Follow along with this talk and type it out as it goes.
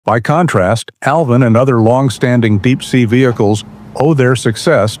By contrast, Alvin and other long-standing deep-sea vehicles owe their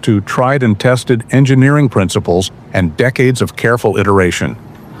success to tried and tested engineering principles and decades of careful iteration.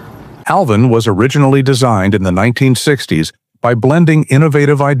 Alvin was originally designed in the 1960s by blending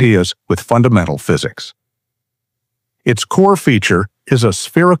innovative ideas with fundamental physics. Its core feature is a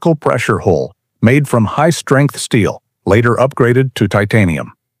spherical pressure hull made from high-strength steel, later upgraded to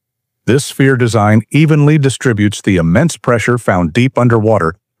titanium. This sphere design evenly distributes the immense pressure found deep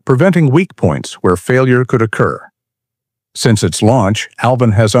underwater, preventing weak points where failure could occur. Since its launch,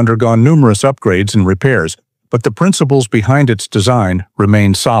 Alvin has undergone numerous upgrades and repairs, but the principles behind its design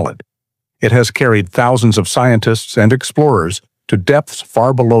remain solid. It has carried thousands of scientists and explorers to depths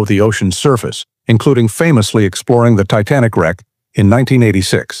far below the ocean's surface, including famously exploring the Titanic wreck in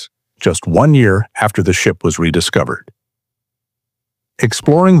 1986, just 1 year after the ship was rediscovered.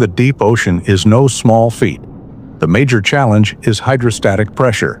 Exploring the deep ocean is no small feat. The major challenge is hydrostatic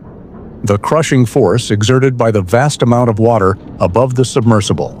pressure, the crushing force exerted by the vast amount of water above the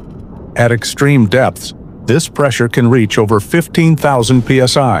submersible. At extreme depths, this pressure can reach over 15,000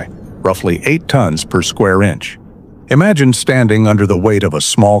 psi, roughly 8 tons per square inch. Imagine standing under the weight of a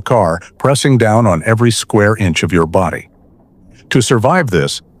small car, pressing down on every square inch of your body. To survive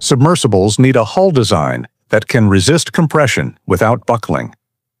this, submersibles need a hull design that can resist compression without buckling.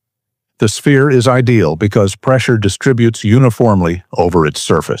 The sphere is ideal because pressure distributes uniformly over its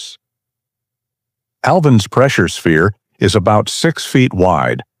surface. Alvin's pressure sphere is about 6 feet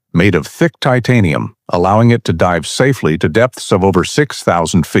wide, made of thick titanium, allowing it to dive safely to depths of over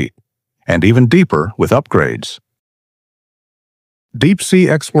 6,000 feet, and even deeper with upgrades. Deep-sea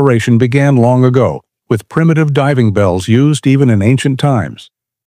exploration began long ago, with primitive diving bells used even in ancient times.